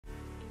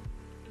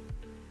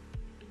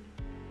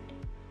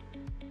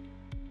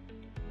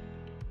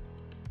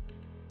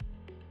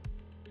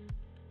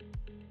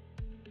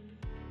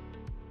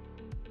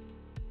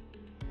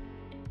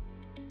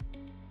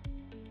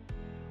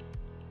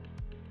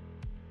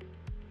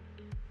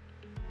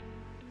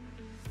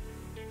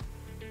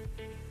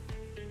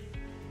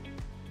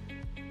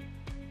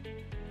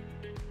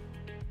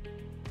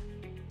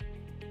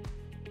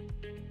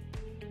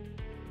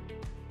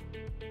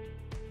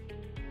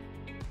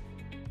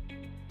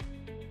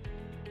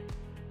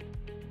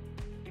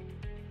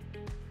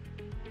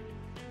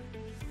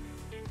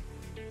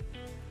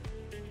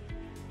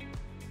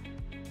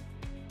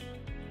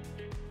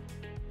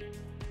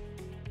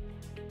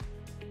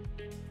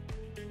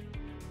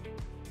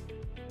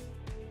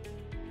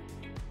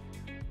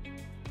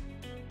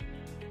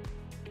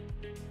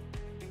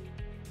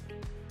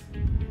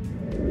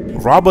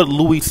Robert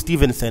Louis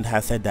Stevenson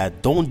has said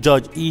that don't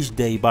judge each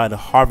day by the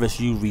harvest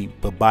you reap,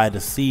 but by the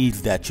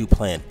seeds that you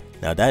plant.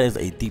 Now that is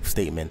a deep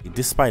statement.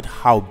 Despite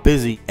how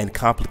busy and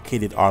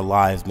complicated our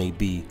lives may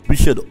be, we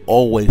should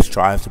always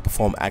strive to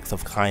perform acts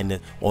of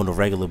kindness on a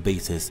regular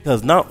basis,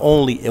 because not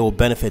only it will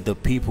benefit the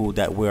people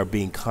that we are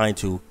being kind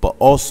to, but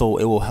also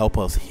it will help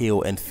us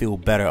heal and feel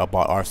better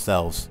about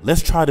ourselves.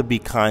 Let's try to be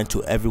kind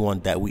to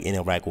everyone that we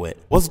interact with.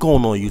 What's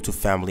going on, YouTube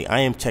family? I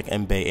am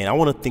CheickMbaye, and I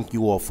want to thank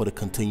you all for the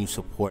continued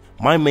support.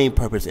 My main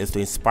purpose is to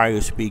inspire you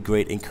to be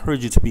great,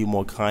 encourage you to be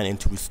more kind, and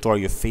to restore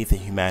your faith in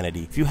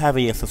humanity. If you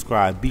haven't yet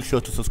subscribed, be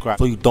sure to subscribe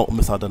so you don't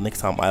miss out the next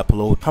time I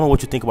upload. Comment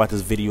what you think about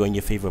this video and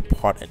your favorite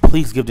part, and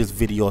please give this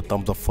video a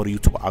thumbs up for the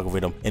YouTube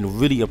algorithm, and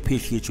really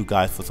appreciate you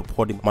guys for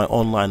supporting my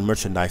online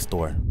merchandise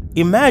store.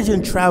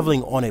 Imagine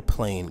traveling on a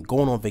plane,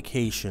 going on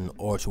vacation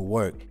or to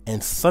work,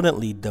 and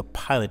suddenly the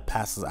pilot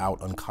passes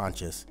out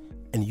unconscious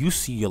and you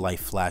see your life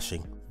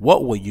flashing.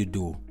 What will you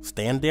do?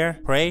 Stand there,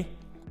 pray,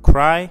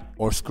 cry,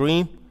 or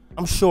scream?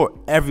 I'm sure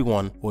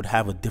everyone would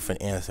have a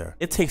different answer.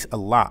 It takes a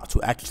lot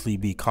to actually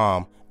be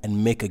calm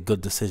and make a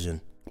good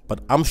decision, but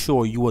I'm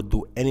sure you will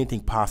do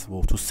anything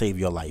possible to save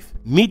your life.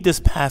 Meet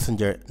this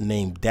passenger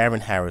named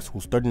Darren Harris,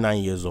 who's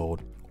 39 years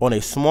old, on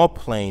a small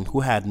plane who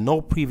had no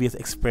previous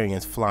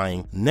experience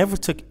flying, never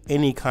took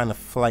any kind of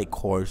flight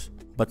course,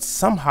 but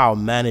somehow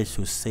managed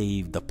to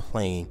save the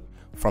plane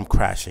from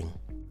crashing.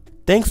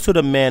 Thanks to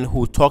the man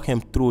who talked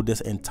him through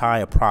this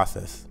entire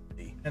process.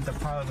 And the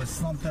pilot was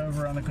slumped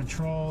over on the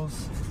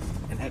controls,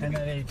 and then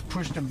they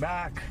pushed him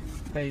back.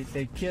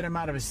 They get him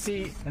out of his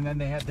seat, and then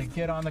they had to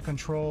get on the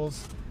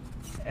controls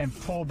and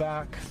pull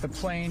back the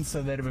plane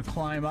so that it would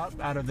climb up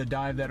out of the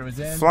dive that it was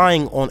in.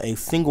 Flying on a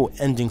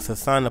single-engine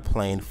Cessna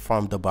plane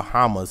from the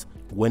Bahamas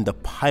when the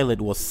pilot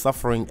was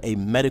suffering a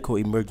medical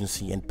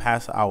emergency and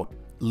passed out,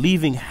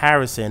 leaving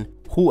Harrison,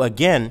 who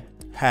again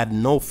had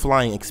no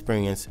flying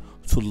experience,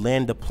 to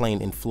land the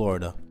plane in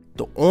Florida.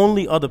 The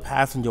only other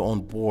passenger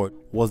on board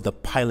was the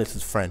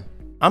pilot's friend.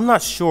 I'm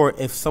not sure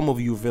if some of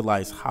you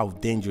realize how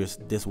dangerous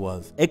this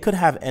was. It could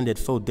have ended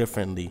so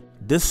differently.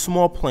 This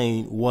small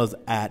plane was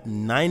at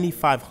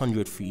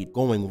 9,500 feet,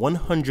 going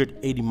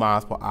 180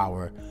 miles per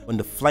hour when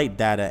the flight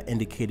data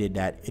indicated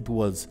that it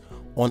was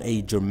on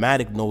a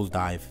dramatic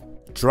nosedive,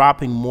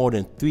 dropping more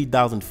than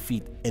 3,000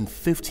 feet in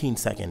 15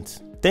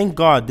 seconds. Thank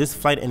God this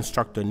flight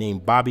instructor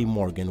named Bobby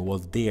Morgan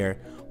was there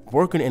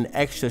working an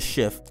extra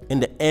shift in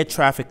the air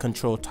traffic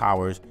control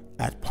towers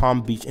at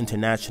Palm Beach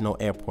International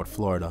Airport,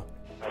 Florida.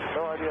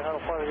 No idea how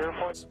to fly the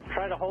airplane.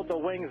 Try to hold the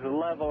wings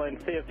level and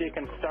see if you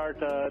can start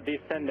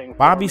descending.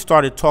 Bobby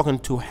started talking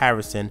to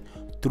Harrison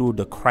through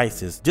the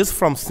crisis, just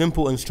from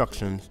simple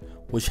instructions,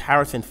 which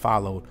Harrison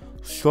followed.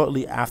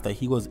 Shortly after,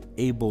 he was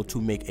able to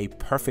make a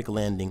perfect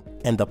landing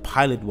and the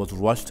pilot was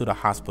rushed to the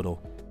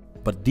hospital.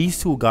 But these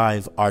two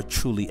guys are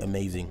truly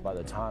amazing. By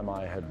the time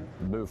I had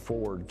moved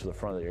forward to the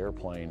front of the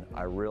airplane,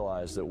 I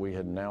realized that we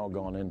had now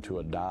gone into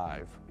a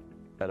dive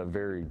at a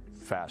very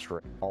fast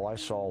rate. All I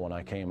saw when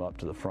I came up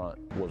to the front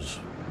was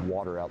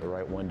water out the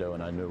right window,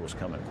 and I knew it was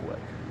coming quick,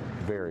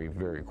 very,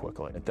 very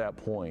quickly. At that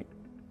point,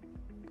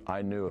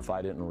 I knew if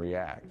I didn't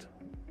react,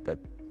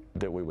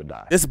 that we would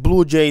die. This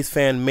Blue Jays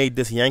fan made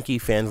this Yankee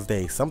fan's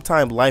day.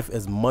 Sometimes life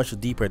is much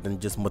deeper than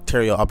just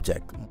material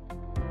object.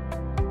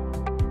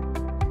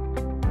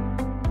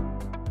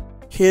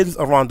 Kids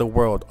around the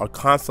world are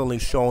constantly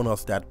showing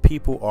us that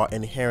people are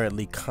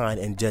inherently kind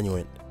and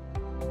genuine.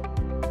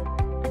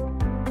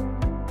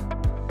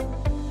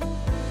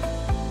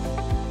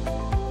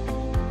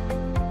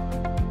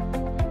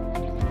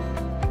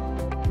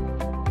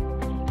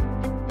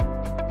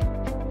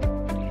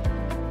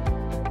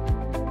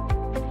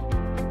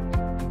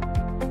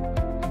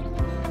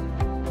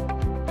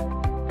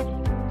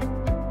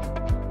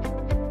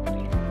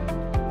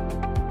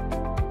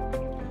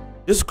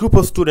 This group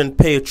of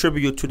students pay a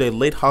tribute to the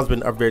late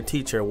husband of their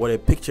teacher with a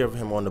picture of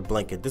him on the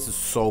blanket. This is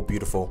so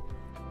beautiful.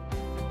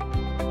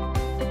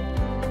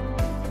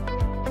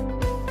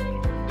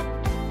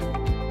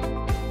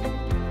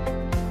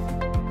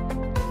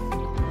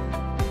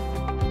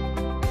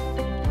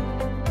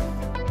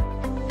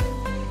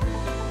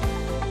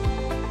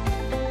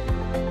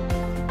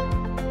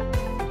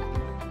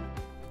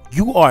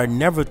 You are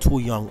never too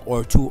young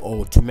or too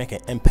old to make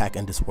an impact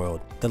in this world.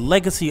 The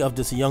legacy of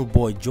this young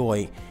boy,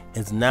 Joy,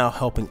 is now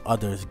helping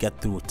others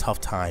get through tough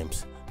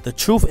times. The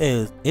truth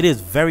is, it is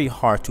very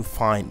hard to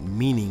find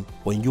meaning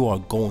when you are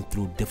going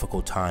through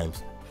difficult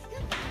times.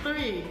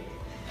 3,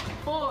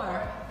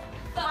 4,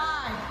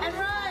 5, and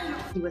run!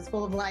 He was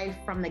full of life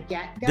from the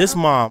get-go. This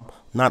mom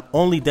not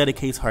only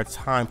dedicates her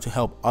time to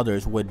help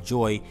others with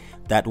joy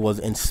that was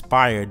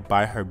inspired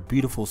by her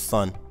beautiful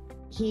son.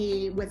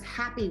 He was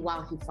happy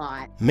while he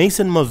fought.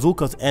 Mason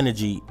Mazuka's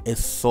energy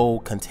is so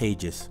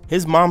contagious.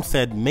 His mom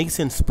said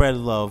Mason spread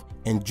love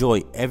and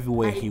joy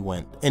everywhere he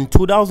went. In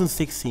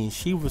 2016,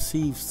 she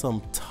received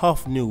some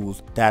tough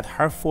news that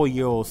her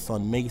 4-year-old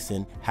son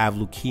Mason have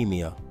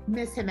leukemia.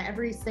 Miss him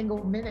every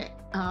single minute.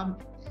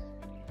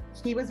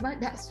 He was my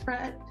best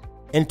friend.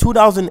 In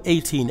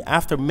 2018,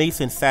 after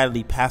Mason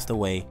sadly passed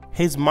away,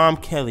 his mom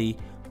Kelly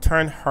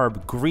turned her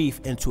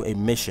grief into a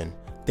mission.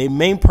 Their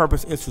main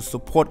purpose is to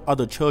support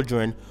other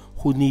children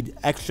who need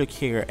extra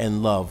care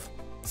and love.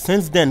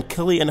 Since then,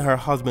 Kelly and her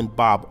husband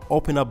Bob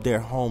opened up their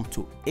home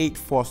to 8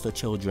 foster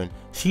children.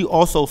 She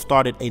also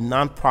started a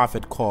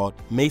non-profit called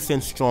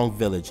Mason Strong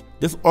Village.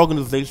 This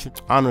organization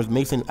honors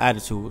Mason's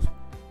attitudes.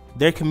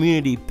 Their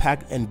community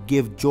pack and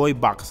give joy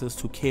boxes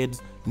to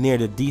kids near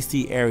the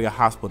DC area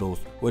hospitals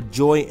with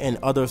joy and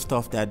other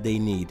stuff that they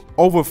need.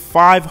 Over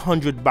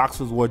 500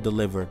 boxes were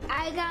delivered.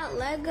 I got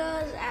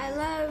Legos. I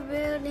love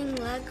building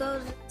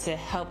Legos. To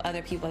help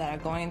other people that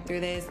are going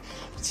through this,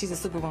 she's a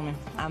superwoman.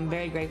 I'm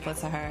very grateful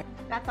to her.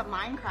 That's a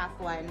Minecraft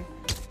one.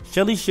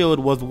 Shelly Shield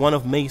was one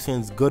of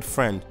Mason's good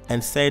friends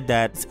and said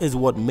that this is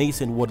what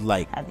Mason would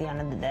like. At the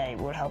end of the day,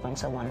 we're helping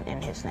someone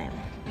in his name.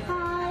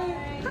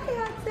 Hi,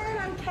 Hudson.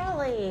 I'm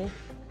Kelly.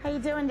 How you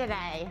doing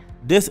today?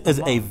 This is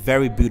a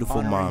very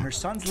beautiful mom,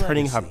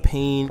 turning her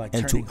pain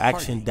into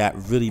action that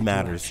really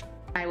matters.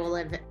 I will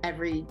live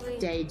every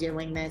day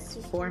doing this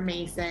for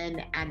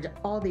Mason and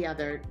all the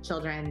other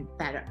children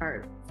that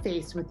are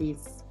faced with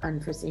these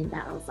unforeseen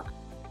battles.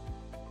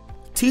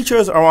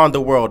 Teachers around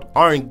the world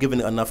aren't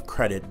given enough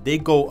credit. They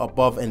go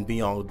above and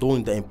beyond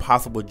doing the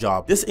impossible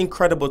job. This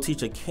incredible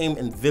teacher came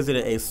and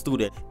visited a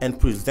student and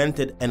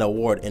presented an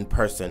award in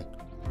person.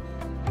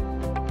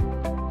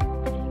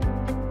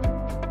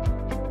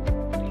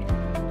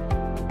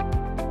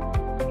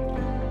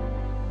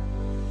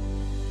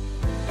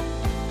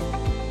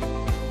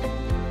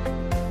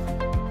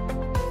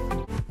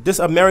 This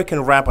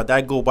American rapper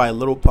that go by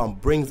Lil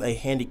Pump brings a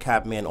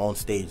handicapped man on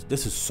stage.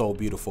 This is so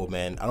beautiful,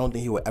 man. I don't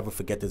think he will ever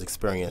forget this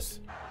experience.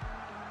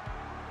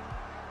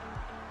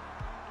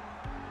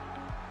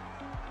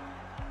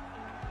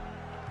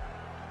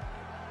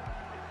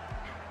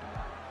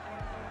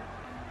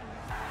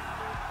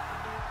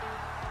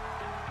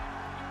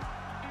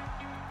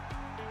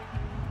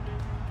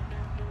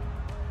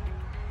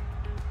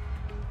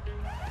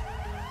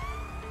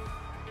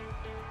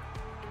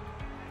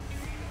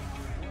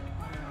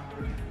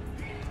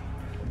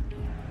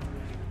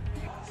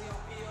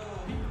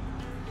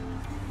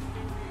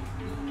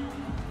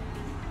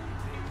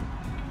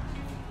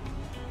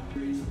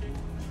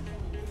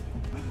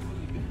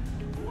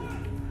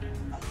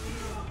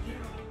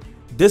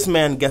 This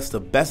man gets the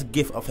best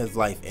gift of his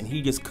life and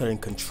he just couldn't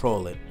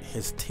control it.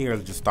 His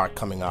tears just start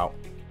coming out.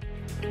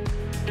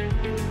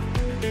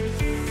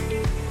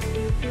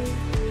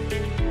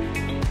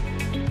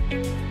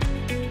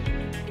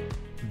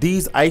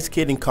 These ice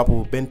skating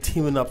couple have been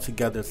teaming up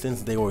together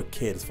since they were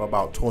kids for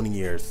about 20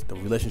 years. The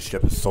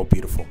relationship is so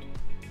beautiful.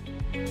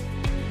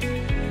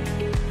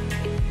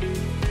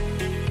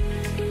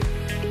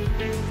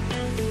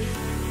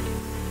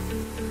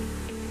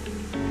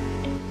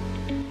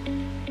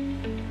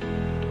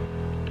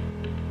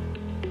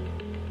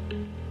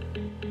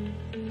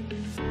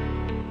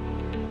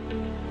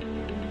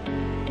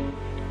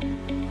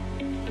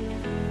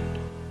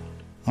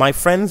 My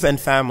friends and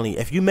family,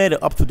 if you made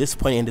it up to this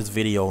point in this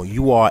video,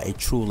 you are a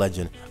true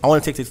legend. I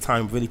want to take this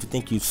time really to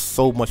thank you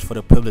so much for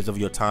the privilege of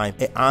your time.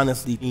 It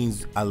honestly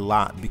means a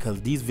lot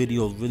because these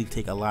videos really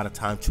take a lot of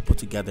time to put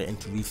together and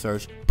to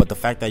research. But the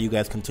fact that you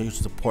guys continue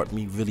to support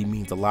me really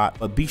means a lot.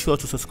 But be sure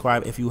to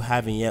subscribe if you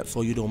haven't yet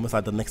so you don't miss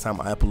out the next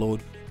time I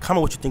upload.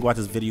 Comment what you think about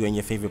this video and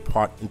your favorite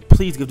part. And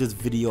please give this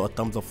video a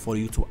thumbs up for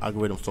the YouTube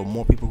algorithm so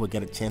more people will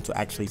get a chance to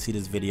actually see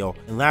this video.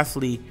 And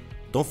lastly,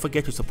 don't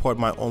forget to support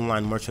my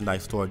online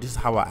merchandise store. This is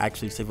how I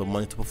actually save up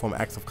money to perform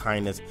acts of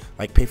kindness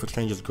like pay for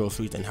strangers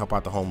groceries and help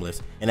out the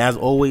homeless. And as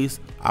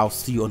always, I'll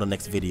see you on the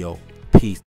next video. Peace.